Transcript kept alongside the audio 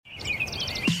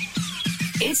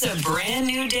It's a brand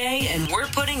new day, and we're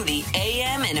putting the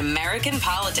AM in American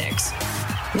politics.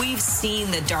 We've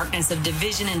seen the darkness of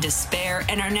division and despair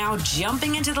and are now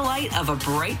jumping into the light of a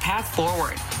bright path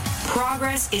forward.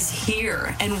 Progress is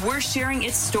here, and we're sharing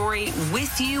its story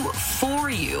with you,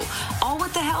 for you, all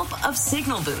with the help of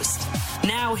Signal Boost.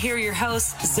 Now, here are your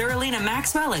hosts, Zerlina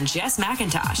Maxwell and Jess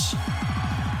McIntosh.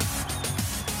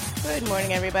 Good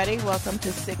morning, everybody. Welcome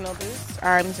to Signal Boost.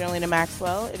 I'm Zerlina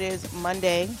Maxwell. It is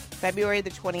Monday, February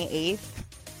the 28th.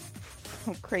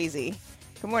 Crazy.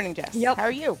 Good morning, Jess. Yep. How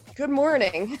are you? Good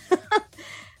morning.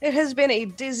 It has been a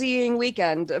dizzying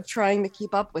weekend of trying to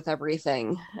keep up with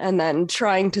everything and then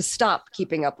trying to stop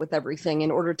keeping up with everything in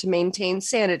order to maintain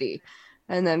sanity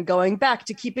and then going back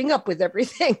to keeping up with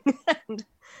everything.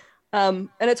 and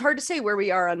it's hard to say where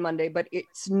we are on Monday, but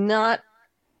it's not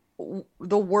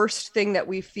the worst thing that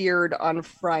we feared on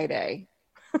Friday.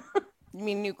 You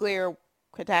mean nuclear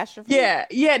catastrophe?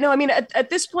 Yeah. No, I mean,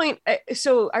 at this point,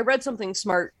 so I read something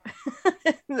smart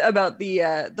about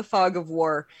the fog of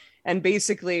war. And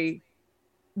basically,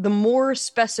 the more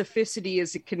specificity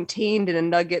is contained in a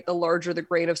nugget, the larger the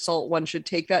grain of salt one should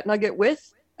take that nugget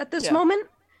with at this moment.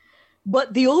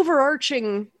 But the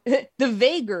overarching, the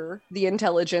vaguer the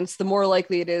intelligence, the more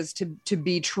likely it is to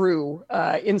be true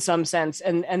in some sense.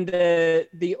 And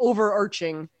the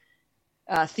overarching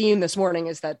theme this morning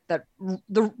is that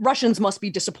the Russians must be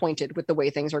disappointed with the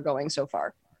way things are going so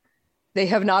far. They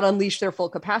have not unleashed their full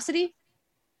capacity.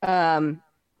 Belarus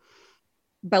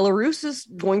is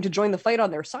going to join the fight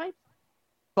on their side.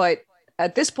 But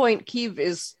at this point, Kyiv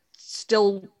is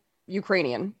still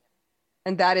Ukrainian.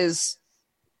 And that is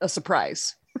a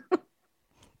surprise.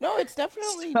 No, it's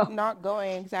definitely not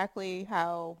going exactly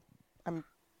how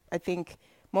I think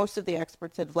most of the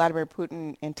experts said Vladimir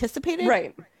Putin anticipated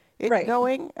it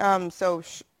going.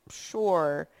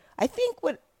 Sure. I think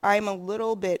what I'm a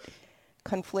little bit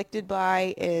conflicted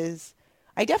by is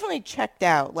I definitely checked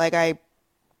out. Like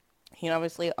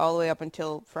obviously all the way up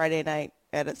until Friday night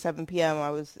at 7 p.m. I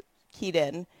was keyed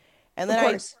in. And then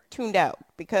I tuned out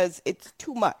because it's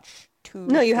too much to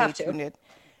you have to. tuned in.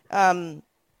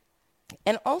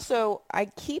 And also I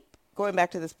keep going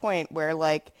back to this point where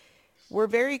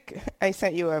I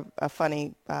sent you a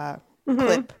funny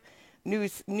clip,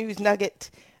 news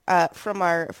nugget from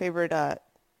our favorite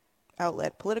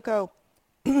outlet, Politico.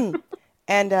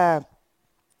 And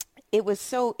it was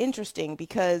so interesting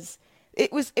because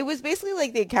it was basically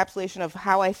like the encapsulation of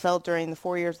how I felt during the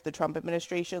 4 years of the Trump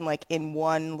administration, like in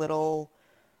one little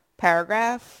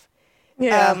paragraph.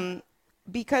 Yeah.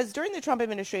 Because during the Trump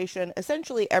administration,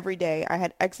 essentially every day I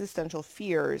had existential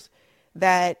fears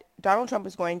that Donald Trump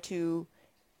was going to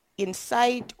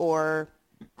incite or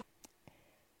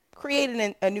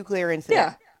create a nuclear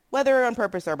incident, whether on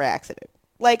purpose or by accident.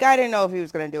 Like, I didn't know if he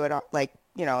was going to do it,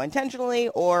 intentionally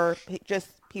or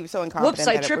he was so incompetent. Whoops,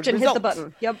 I tripped and hit the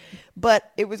button. Yep.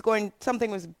 But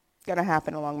something was going to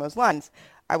happen along those lines.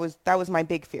 That was my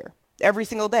big fear. Every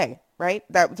single day, right?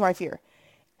 That was my fear.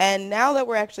 And now that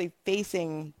we're actually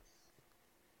facing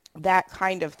that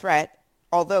kind of threat,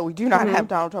 although we do not have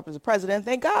Donald Trump as a president,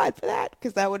 thank God for that,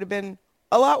 because that would have been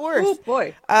a lot worse. Oh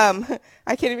boy. I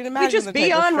can't even imagine. We'd just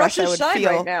be on Russia's side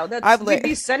right now. We'd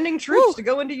be sending troops to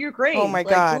go into Ukraine. Oh my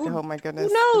God. Oh my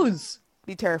goodness. Who knows?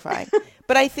 Be terrifying.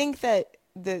 But I think that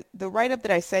the write-up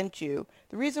that I sent you,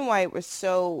 the reason why it was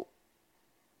so,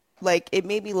 it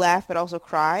made me laugh but also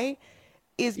cry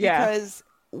is because,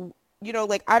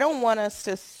 I don't want us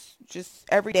to just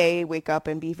every day wake up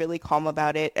and be really calm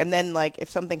about it. And then, if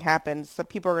something happens, some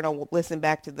people are going to listen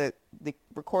back to the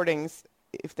recordings,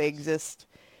 if they exist,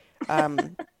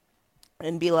 and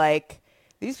be like,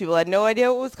 these people had no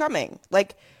idea what was coming.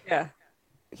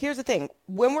 Here's the thing.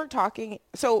 When we're talking,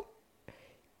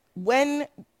 when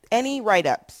any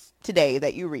write-ups today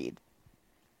that you read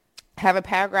have a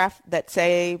paragraph that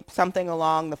say something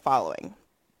along the following.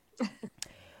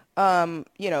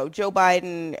 Joe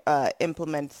Biden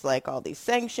implements all these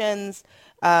sanctions,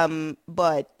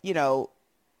 but,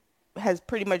 has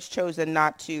pretty much chosen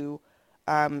not to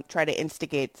try to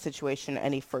instigate the situation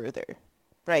any further.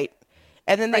 Right.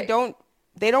 And then they don't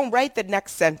write the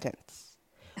next sentence,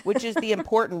 which is the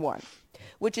important one,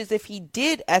 which is if he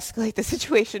did escalate the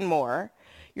situation more,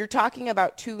 you're talking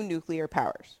about 2 nuclear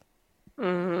powers.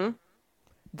 Mm-hmm.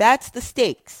 That's the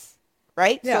stakes,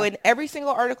 right? Yeah. So in every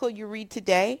single article you read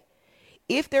today,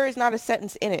 if there is not a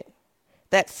sentence in it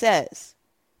that says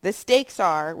the stakes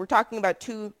are, we're talking about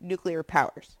 2 nuclear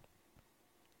powers,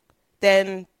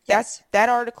 then that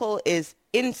article is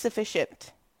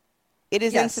insufficient. It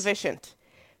is insufficient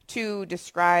to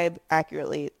describe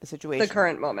accurately the situation. The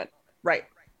current moment. Right.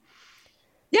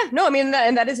 Yeah, no, I mean,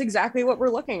 and that is exactly what we're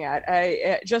looking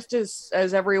at. Just as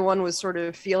everyone was sort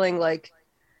of feeling like,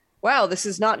 wow, this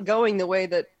is not going the way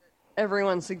that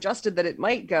everyone suggested that it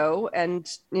might go,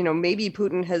 and maybe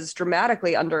Putin has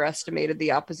dramatically underestimated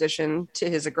the opposition to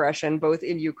his aggression, both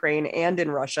in Ukraine and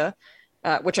in Russia,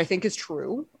 which I think is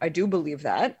true. I do believe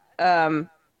that. On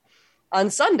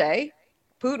Sunday,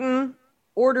 Putin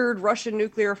ordered Russian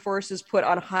nuclear forces put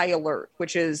on high alert,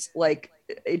 which is like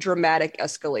a dramatic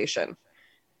escalation.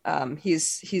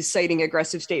 He's citing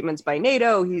aggressive statements by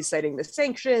NATO. He's citing the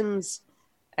sanctions,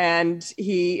 and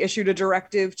he issued a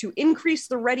directive to increase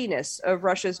the readiness of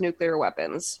Russia's nuclear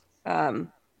weapons.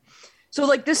 So,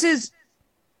 like,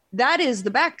 that is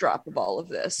the backdrop of all of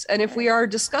this. And if we are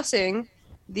discussing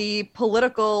the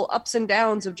political ups and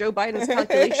downs of Joe Biden's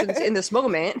calculations in this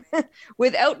moment,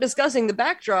 without discussing the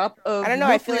backdrop of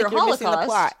I feel like you're missing the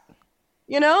plot.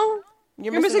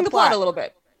 You're missing the plot a little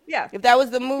bit. Yeah. If that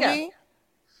was the movie,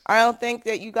 I don't think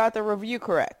that you got the review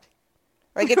correct.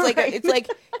 Like it's like right. It's like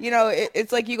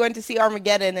it's like you went to see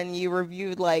Armageddon and you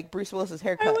reviewed like Bruce Willis's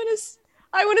haircut.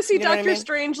 I want to see Dr.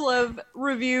 Strangelove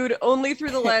reviewed only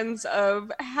through the lens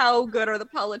of how good are the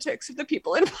politics of the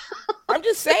people involved. I'm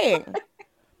just saying.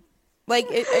 Like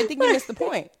I think you missed the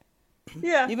point.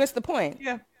 Yeah, you missed the point.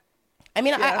 Yeah. I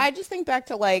mean, I just think back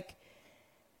to like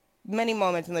many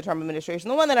moments in the Trump administration.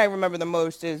 The one that I remember the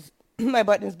most is my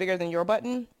button is bigger than your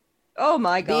button. Oh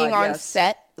my God! Being on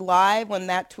set live when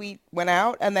that tweet went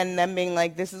out, and then them being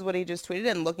like, "This is what he just tweeted,"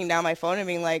 and looking down my phone and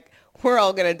being like, "We're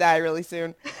all gonna die really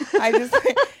soon." I just,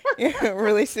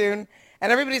 really soon,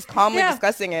 and everybody's calmly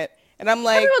discussing it, and I'm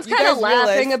like, everyone's kind of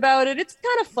laughing about it. It's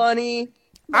kind of funny.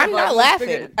 I'm not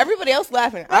laughing. Everybody else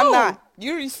laughing. No. I'm not.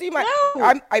 You see my?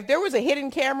 No. If there was a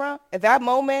hidden camera at that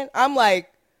moment, I'm like,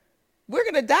 "We're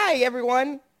gonna die,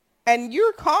 everyone," and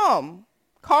you're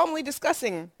calmly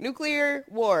discussing nuclear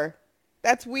war.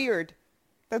 That's weird.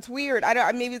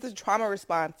 Maybe it's a trauma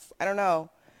response. I don't know.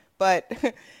 But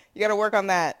you got to work on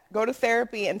that. Go to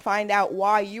therapy and find out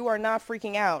why you are not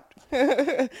freaking out.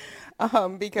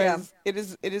 Because it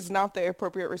is not the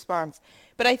appropriate response.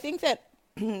 But I think that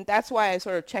that's why I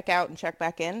sort of check out and check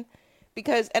back in.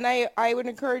 And I would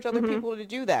encourage other people to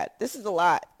do that. This is a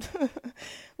lot.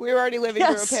 We're already living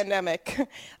through a pandemic.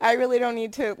 I really don't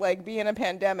need to be in a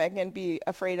pandemic and be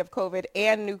afraid of COVID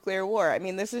and nuclear war. I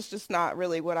mean, this is just not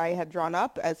really what I had drawn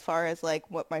up as far as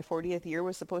what my 40th year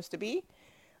was supposed to be.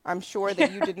 I'm sure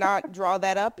that you did not draw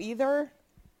that up either,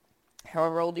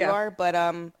 however old you are. But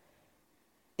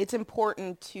it's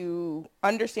important to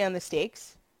understand the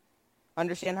stakes,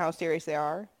 understand how serious they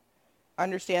are,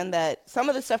 understand that some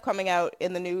of the stuff coming out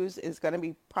in the news is going to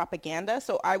be propaganda.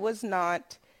 So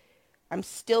I'm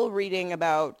still reading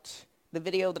about the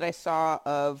video that I saw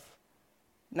of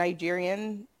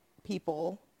Nigerian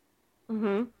people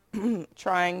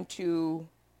trying to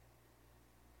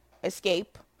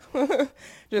escape,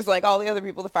 just like all the other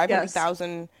people, the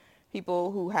 500,000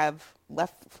 people who have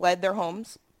fled their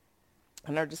homes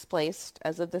and are displaced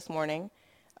as of this morning.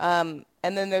 And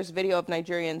then there's video of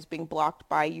Nigerians being blocked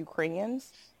by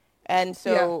Ukrainians. And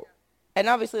so, and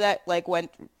obviously that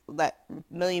that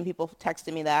million people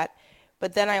texted me that.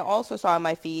 But then I also saw on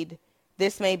my feed,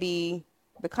 this may be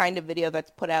the kind of video that's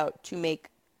put out to make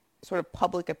sort of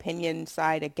public opinion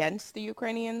side against the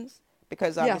Ukrainians.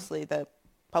 Because obviously the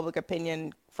public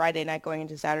opinion Friday night going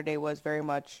into Saturday was very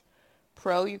much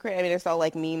pro-Ukraine. I mean, I saw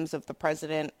memes of the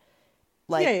president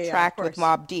tracked with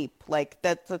Mobb Deep.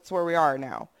 That's where we are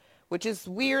now, which is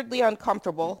weirdly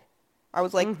uncomfortable. I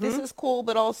was like, this is cool,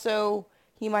 but also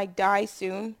he might die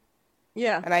soon.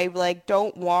 Yeah. And I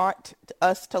don't want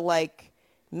us to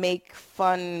make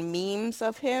fun memes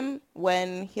of him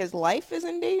when his life is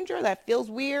in danger. That feels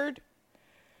weird.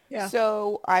 Yeah.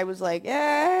 So I was like, you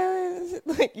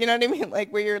know what I mean?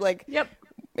 Where you're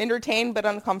entertained but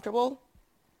uncomfortable.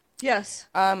 Yes.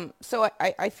 So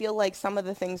I feel like some of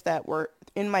the things that were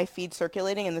in my feed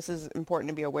circulating, and this is important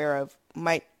to be aware of,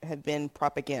 might have been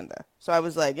propaganda. So I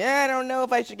was like, I don't know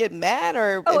if I should get mad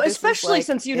or. Oh, especially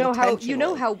since you know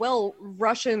how well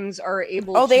Russians are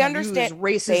able to use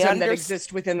racism that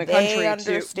exists within the country. They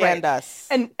understand us,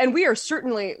 and we are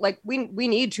certainly we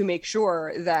need to make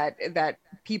sure that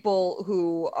people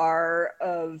who are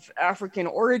of African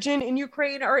origin in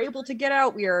Ukraine are able to get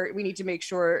out. We need to make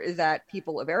sure that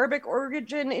people of Arabic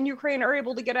origin in Ukraine are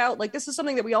able to get out. This is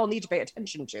something that we all need to pay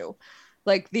attention to.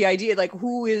 The idea,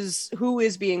 who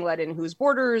is being let in whose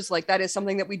borders, that is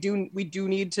something that we do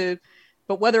need to,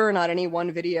 but whether or not any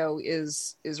one video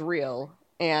is real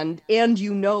and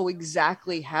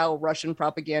exactly how Russian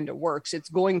propaganda works, it's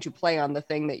going to play on the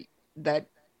thing that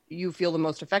you feel the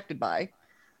most affected by,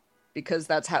 because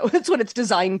that's what it's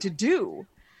designed to do.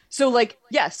 So like,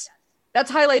 yes,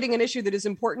 that's highlighting an issue that is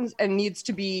important and needs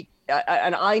to be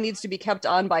an eye needs to be kept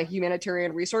on by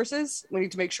humanitarian resources. We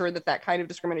need to make sure that that kind of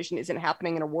discrimination isn't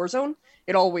happening in a war zone.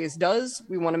 It always does.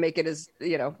 We want to make it as,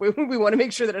 we want to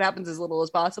make sure that it happens as little as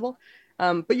possible.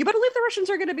 But you better believe the Russians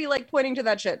are going to be like pointing to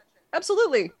that shit.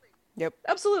 Absolutely. Yep.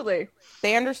 Absolutely.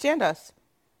 They understand us.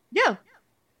 Yeah.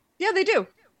 Yeah, they do.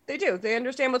 They do. They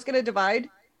understand what's going to divide.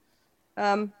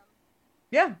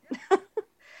 Yeah.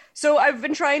 So I've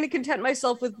been trying to content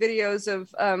myself with videos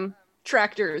of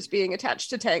tractors being attached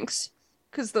to tanks,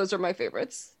 because those are my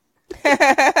favorites.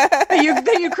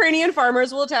 The Ukrainian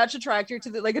farmers will attach a tractor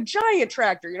to like a giant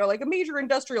tractor, like a major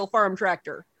industrial farm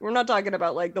tractor. We're not talking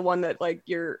about like the one that like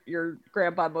your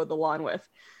grandpa mowed the lawn with,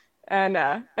 and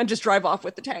just drive off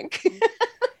with the tank.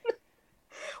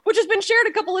 Which has been shared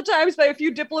a couple of times by a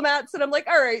few diplomats, and I'm like,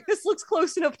 all right, this looks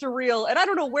close enough to real, and I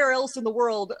don't know where else in the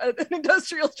world an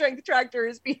industrial strength tractor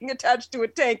is being attached to a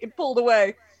tank and pulled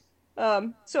away.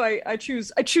 So I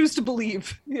choose to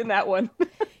believe in that one.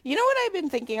 You know what I've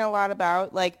been thinking a lot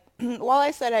about? Like, while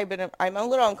I said I'm a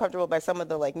little uncomfortable by some of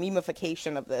the like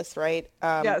memification of this, right?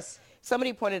 Yes.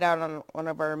 Somebody pointed out on one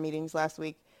of our meetings last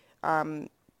week, one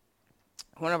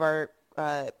of our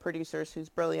producers who's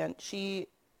brilliant,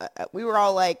 we were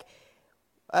all like,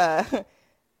 this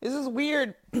is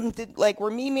weird. We're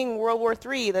memeing World War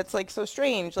III. That's like so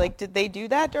strange. Like, did they do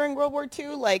that during World War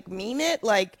II? Like, meme it?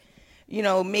 Like,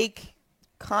 make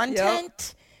content?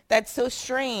 Yep. That's so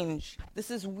strange.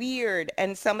 This is weird.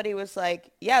 And somebody was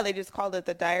like, yeah, they just called it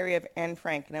the Diary of Anne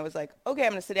Frank. And I was like, okay,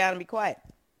 I'm going to sit down and be quiet.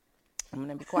 I'm going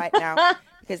to be quiet now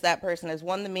because that person has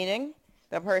won the meeting.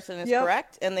 That person is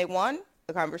correct. And they won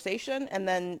the conversation. And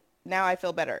then now I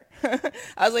feel better.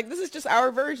 I was like, this is just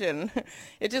our version.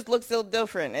 It just looks still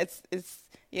different. It's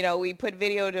we put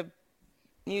video to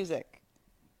music.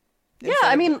 Yeah,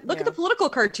 I mean, look at the political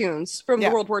cartoons from the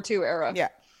World War II era. Yeah.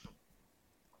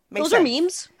 Those sense. Are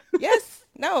memes. Yes.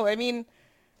 No, I mean,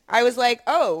 I was like,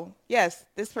 oh, yes,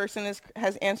 this person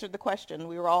has answered the question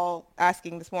we were all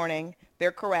asking this morning.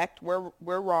 They're correct. We're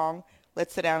wrong.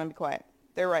 Let's sit down and be quiet.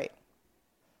 They're right.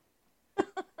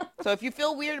 So if you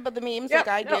feel weird about the memes like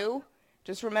I do,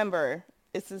 just remember,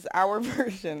 this is our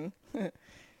version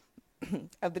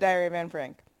of the Diary of Anne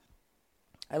Frank.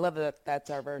 I love that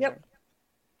that's our version. Yep.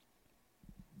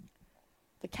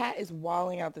 The cat is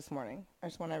walling out this morning. I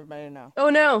just want everybody to know. Oh,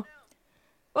 no.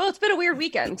 Well, it's been a weird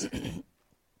weekend.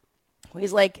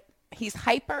 He's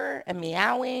hyper and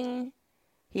meowing.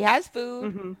 He has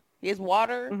food. Mm-hmm. He has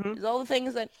water. Mm-hmm. There's all the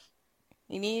things that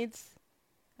he needs.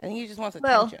 I think he just wants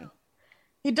attention. Well,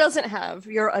 he doesn't have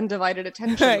your undivided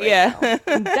attention right now.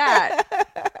 And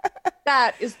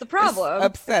that is the problem. It's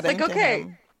upsetting. It's like,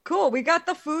 okay, cool. We got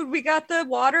the food. We got the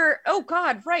water. Oh,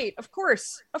 God, right. Of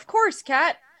course,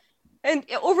 cat. And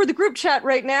over the group chat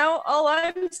right now, all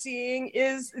I'm seeing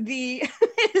is the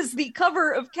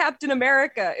cover of Captain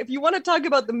America. If you want to talk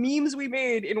about the memes we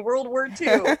made in World War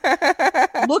II,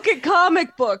 look at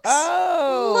comic books.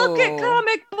 Oh. Look at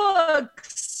comic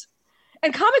books.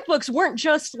 And comic books weren't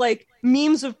just like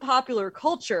memes of popular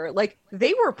culture. Like,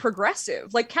 they were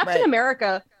progressive. Like, Captain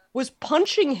America was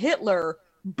punching Hitler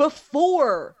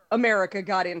before America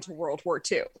got into World War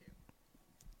II.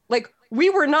 Like,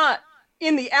 we were not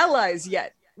in the Allies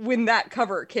yet when that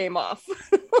cover came off.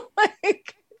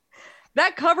 Like,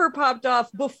 that cover popped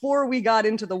off before we got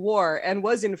into the war and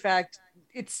was, in fact,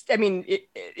 it's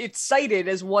cited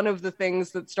as one of the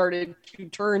things that started to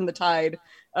turn the tide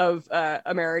of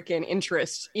American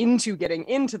interest into getting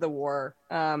into the war,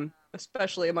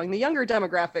 especially among the younger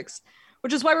demographics,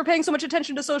 which is why we're paying so much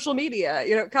attention to social media.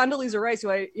 Condoleezza Rice,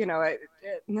 who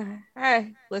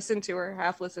I listened to her,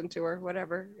 half listened to her,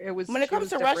 whatever. When it comes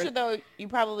to Russia, though, you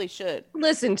probably should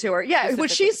listen to her. Yeah,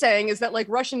 what she's saying is that like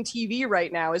Russian TV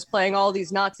right now is playing all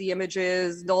these Nazi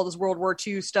images, all this World War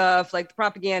II stuff. Like, the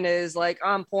propaganda is like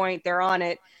on point, they're on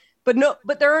it. But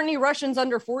there aren't any Russians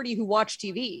under 40 who watch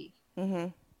TV. Mm-hmm.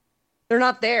 They're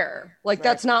not there. Like,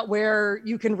 that's not where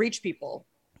you can reach people.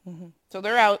 Mm-hmm. So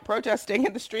they're out protesting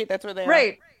in the street. That's where they are.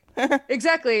 Right.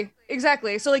 Exactly.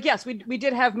 So like, yes, we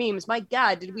did have memes. My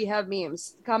God, did we have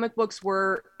memes? Comic books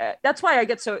were, that's why I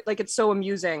get so, like, it's so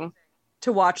amusing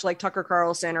to watch like Tucker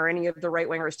Carlson or any of the right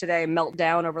wingers today melt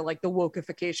down over like the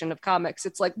wokeification of comics.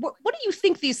 It's like, what do you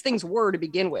think these things were to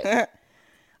begin with?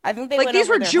 I think they like, these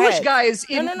were Jewish heads. Guys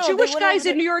in Jewish guys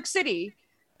in New York City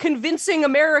convincing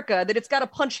America that it's got to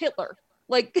punch Hitler.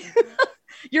 Like,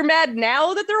 you're mad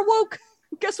now that they're woke?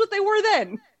 Guess what they were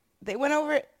then? They went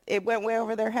over, it went way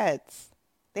over their heads.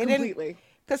 They completely.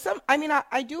 Because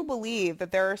I do believe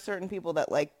that there are certain people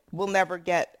that like will never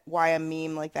get why a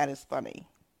meme like that is funny.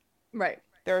 Right.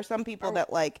 There are some people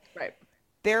that like, right.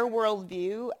 their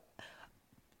worldview,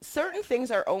 certain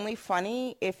things are only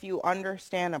funny if you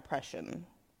understand oppression.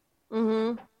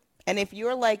 Mm-hmm. And if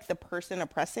you're like the person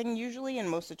oppressing, usually in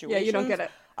most situations, yeah, you don't get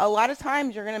it. A lot of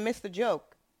times you're going to miss the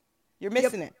joke. You're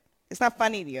missing it. It's not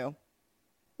funny to you.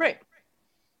 Right.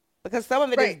 Because some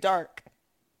of it is dark.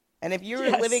 And if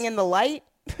you're living in the light,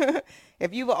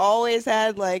 if you've always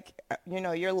had like, you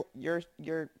know,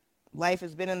 your life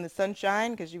has been in the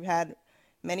sunshine because you've had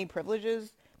many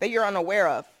privileges that you're unaware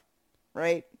of,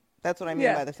 right? That's what I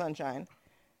mean by the sunshine.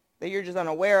 That you're just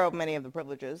unaware of many of the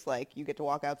privileges. Like you get to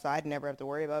walk outside and never have to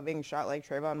worry about being shot like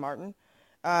Trayvon Martin.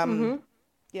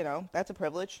 You know, that's a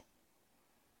privilege.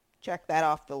 Check that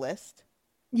off the list.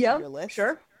 Yeah, your list.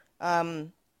 Sure.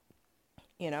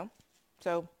 You know,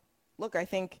 so look, I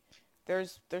think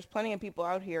there's plenty of people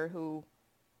out here who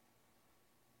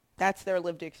that's their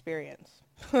lived experience.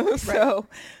 So,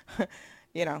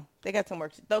 you know, they got some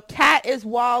work. The cat is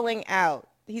walling out.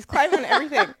 He's climbing on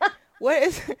everything.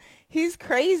 He's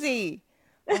crazy.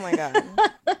 Oh my God.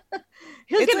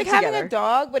 It's like having a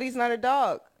dog, but he's not a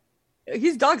dog.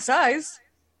 He's dog size.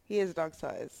 He is dog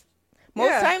size.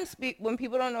 Most times when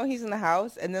people don't know he's in the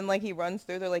house and then like he runs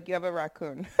through, they're like, you have a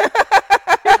raccoon.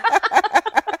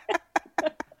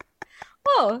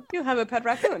 Oh, you have a pet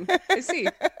raccoon. I see.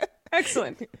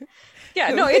 Excellent.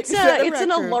 Yeah, no, it's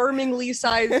an alarmingly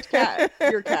sized cat.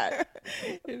 Your cat.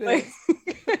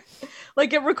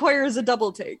 Like it requires a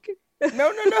double take.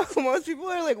 No. Most people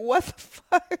are like, what the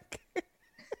fuck?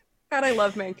 God, I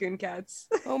love Mancoon cats.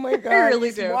 Oh my God. I really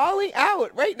he's do. Walling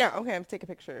out right now. Okay, I'm take a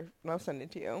picture and I'll send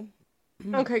it to you.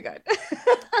 Okay, good.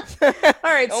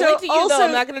 All right. Only to you, though.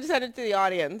 I'm not going to send it to the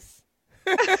audience.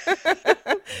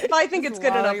 If I think it's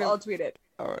good enough, I'll tweet it.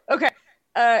 Right. Okay.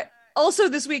 Also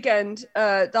this weekend,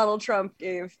 Donald Trump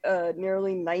gave a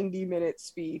nearly 90-minute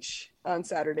speech on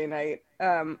Saturday night,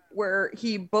 where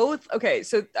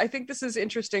so I think this is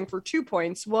interesting for 2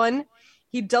 points. One,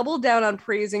 he doubled down on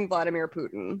praising Vladimir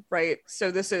Putin, right? So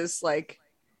this is like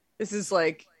it's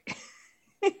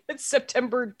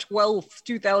September 12th,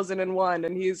 2001,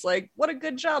 and he's like, what a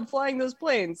good job flying those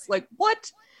planes. Like,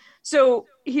 what? So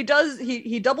he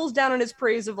doubles down on his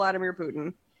praise of Vladimir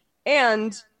Putin,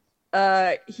 and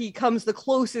he comes the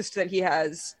closest that he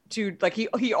has to, like,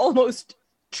 he almost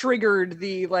triggered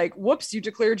the, like, whoops, you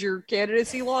declared your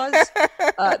candidacy laws.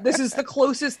 This is the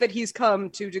closest that he's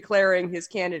come to declaring his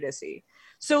candidacy.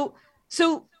 So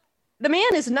the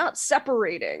man is not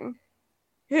separating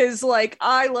his, like,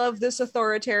 I love this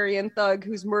authoritarian thug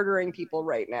who's murdering people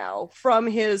right now from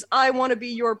his I want to be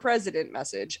your president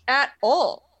message at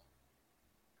all.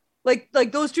 Like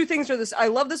those two things are this, I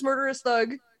love this murderous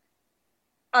thug,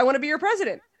 I want to be your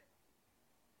president.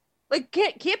 Like,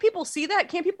 can't people see that?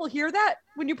 Can't people hear that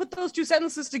when you put those two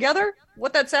sentences together?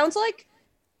 What that sounds like?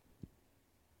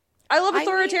 I love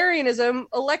authoritarianism,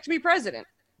 elect me president.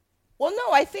 Well,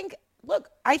 no, I think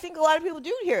a lot of people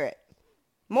do hear it.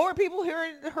 More people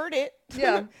heard it.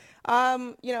 Yeah.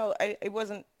 You know, it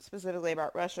wasn't specifically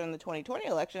about Russia in the 2020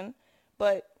 election,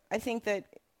 but I think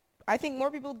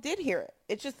more people did hear it.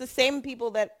 It's just the same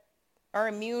people that are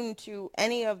immune to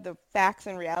any of the facts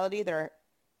and reality that are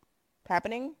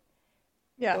happening.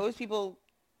 Yeah. Those people,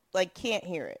 like, can't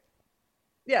hear it.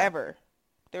 Yeah. Ever.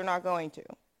 They're not going to.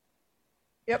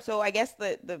 Yep. So I guess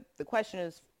the question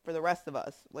is for the rest of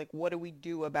us, like, what do we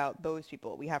do about those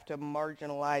people? We have to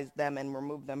marginalize them and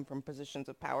remove them from positions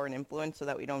of power and influence so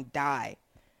that we don't die.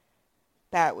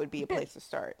 That would be a place to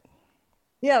start.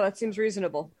 Yeah, that seems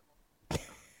reasonable.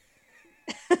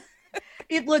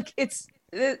 It's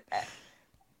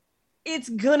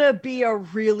gonna be a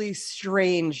really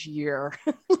strange year.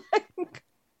 Like,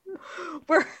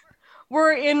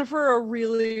 we're in for a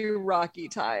really rocky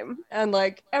time, and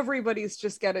like everybody's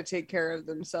just got to take care of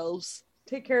themselves.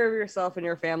 Take care of yourself and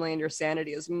your family and your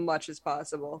sanity as much as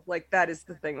possible. Like, that is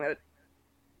the thing that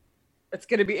it's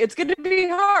gonna be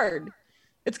hard.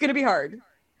 It's gonna be hard.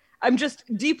 I'm just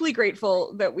deeply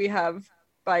grateful that we have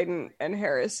Biden and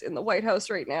Harris in the White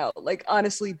House right now. Like,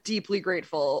 honestly, deeply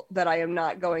grateful that I am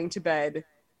not going to bed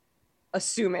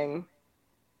assuming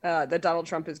that Donald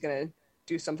Trump is going to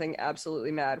do something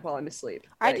absolutely mad while I'm asleep.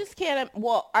 I just can't.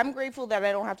 Well, I'm grateful that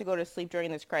I don't have to go to sleep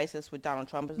during this crisis with Donald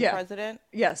Trump as the president.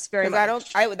 Yes, very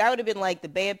much. That would have been like the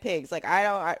Bay of Pigs. Like,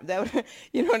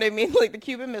 you know what I mean? Like the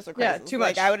Cuban Missile Crisis. Yeah, too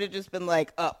much. Like, I would have just been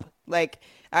like up. Like,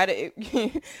 I'd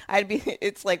be.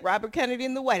 It's like Robert Kennedy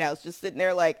in the White House, just sitting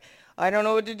there like, I don't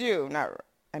know what to do.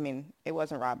 It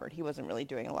wasn't Robert. He wasn't really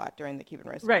doing a lot during the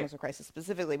Cuban Missile Crisis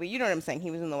specifically. But you know what I'm saying?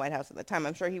 He was in the White House at the time.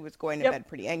 I'm sure he was going to bed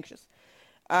pretty anxious.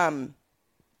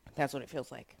 That's what it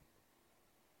feels like.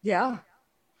 Yeah.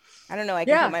 I don't know. I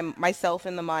can put myself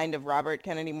in the mind of Robert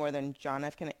Kennedy more than John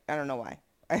F. Kennedy. I don't know why.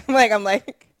 I'm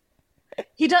like.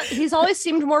 He's always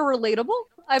seemed more relatable.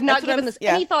 I've not given this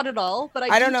any thought at all, but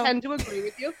I do tend to agree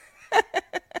with you.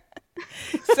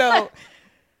 So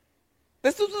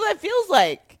this is what it feels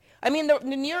like. I mean, the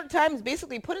New York Times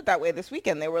basically put it that way this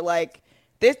weekend. They were like,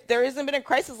 there hasn't been a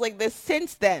crisis like this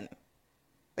since then.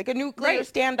 Like a nuclear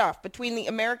standoff between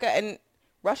America and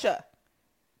Russia.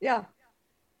 Yeah.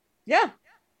 Yeah.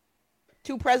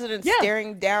 Two presidents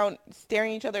staring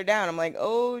each other down. I'm like,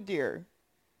 oh dear.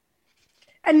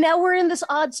 And now we're in this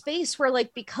odd space where,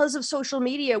 like, because of social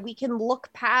media, we can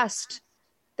look past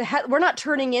we're not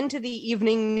turning into the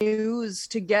evening news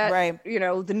to get,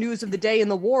 the news of the day in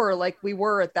the war like we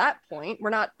were at that point. We're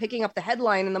not picking up the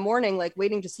headline in the morning, like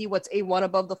waiting to see what's A1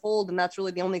 above the fold. And that's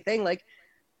really the only thing. Like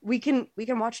we can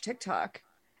watch TikTok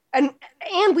and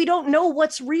we don't know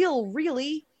what's real,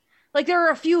 really. Like there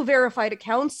are a few verified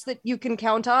accounts that you can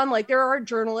count on. Like there are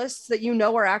journalists that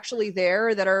are actually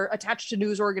there that are attached to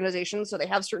news organizations. So they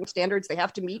have certain standards they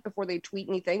have to meet before they tweet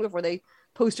anything, before they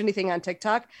post anything on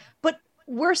TikTok. But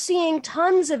we're seeing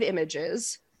tons of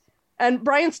images. And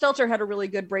Brian Stelter had a really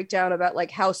good breakdown about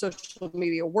like how social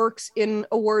media works in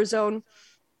a war zone,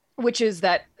 which is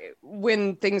that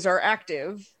when things are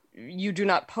active, you do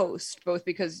not post, both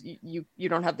because you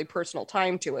don't have the personal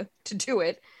time to do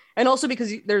it. And also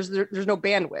because there's no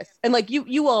bandwidth. And like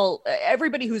you all,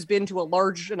 everybody who's been to a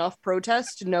large enough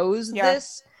protest knows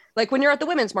this. Like when you're at the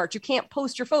Women's March, you can't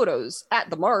post your photos at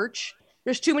the march.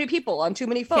 There's too many people on too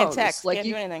many phones. Can't text, like can't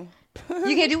do anything.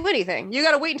 You can't do anything. You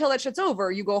got to wait until that shit's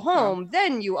over. You go home,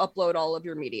 then you upload all of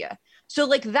your media. So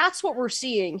like that's what we're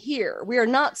seeing here. We are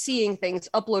not seeing things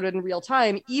uploaded in real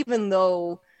time, even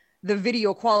though the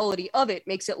video quality of it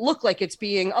makes it look like it's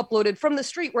being uploaded from the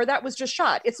street where that was just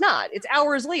shot. It's not. It's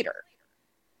hours later.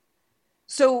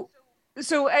 So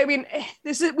I mean,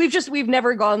 we've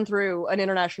never gone through an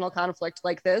international conflict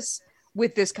like this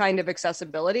with this kind of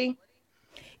accessibility.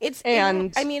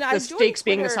 The stakes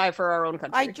being this high for our own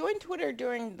country. I joined Twitter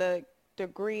during the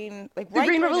Green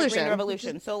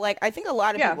Revolution. So like I think a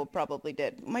lot of people probably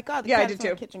did. My God, the cat's on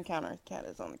the kitchen counter. The cat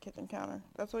is on the kitchen counter.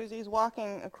 That's what he's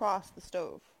walking across the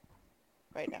stove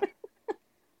right now.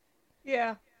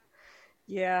 Yeah.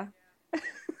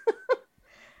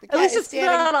 At least it's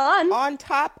not on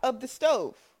top of the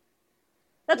stove.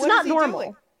 That's not normal.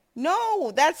 Doing?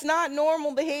 No, that's not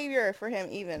normal behavior for him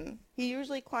even. He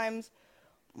usually climbs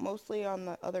mostly on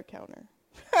the other counter.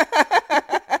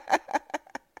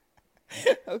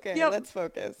 Okay, let's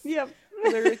focus. Yep.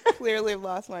 Clearly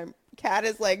lost my cat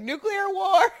is like nuclear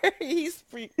war. He's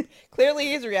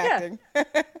reacting. Yeah.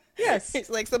 Yes. He's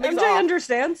like something's MJ off.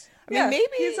 Understands. I mean,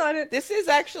 maybe he's on it. This is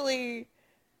actually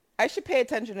I should pay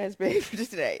attention to his behavior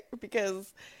today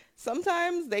because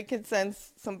sometimes they can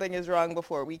sense something is wrong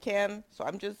before we can. So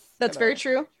I'm just That's very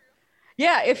true.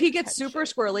 Yeah, if he gets super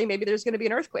squirrely, maybe there's going to be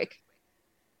an earthquake.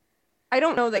 I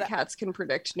don't know that cats can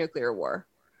predict nuclear war,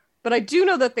 but I do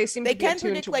know that they seem to be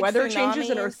attuned to weather changes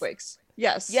and earthquakes.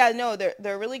 Yes. Yeah, no,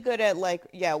 they're really good at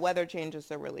weather changes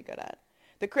they're really good at.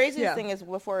 The craziest thing is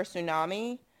before a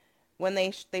tsunami, when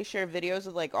they share videos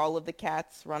of like all of the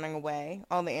cats running away,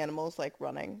 all the animals like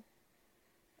running.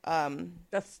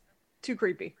 That's too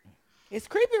creepy. It's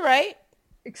creepy, right?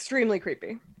 Extremely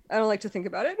creepy. I don't like to think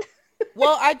about it.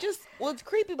 Well, it's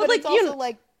creepy, but it's also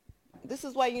like, this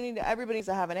is why everybody needs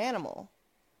to have an animal.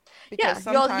 Because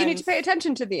you need to pay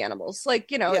attention to the animals.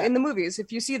 Like, in the movies,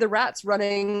 if you see the rats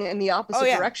running in the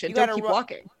opposite direction, don't keep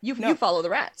walking. You follow the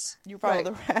rats. You follow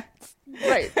the rats.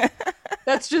 Right.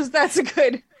 That's a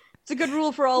good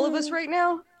rule for all of us right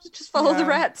now. Just follow the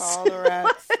rats. Follow the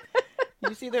rats.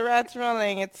 You see the rats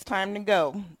running, it's time to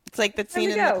go. It's like that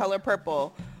scene in The Color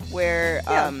Purple where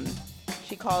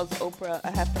she calls Oprah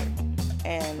a heifer.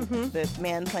 And the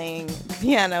man playing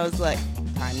piano is like,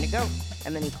 time to go.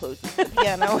 And then he closes the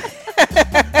piano.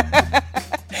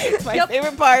 It's my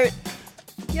favorite part.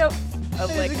 Yep.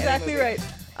 That's exactly right.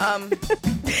 All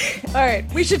right.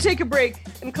 We should take a break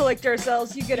and collect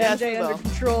ourselves. You get MJ under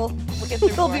control.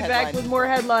 We'll be back with more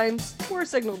headlines, more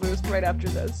Signal Boost right after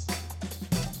this.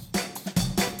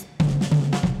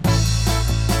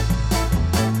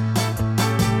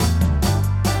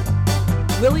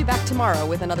 We'll be back tomorrow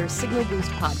with another Signal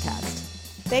Boost podcast.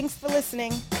 Thanks for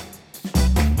listening.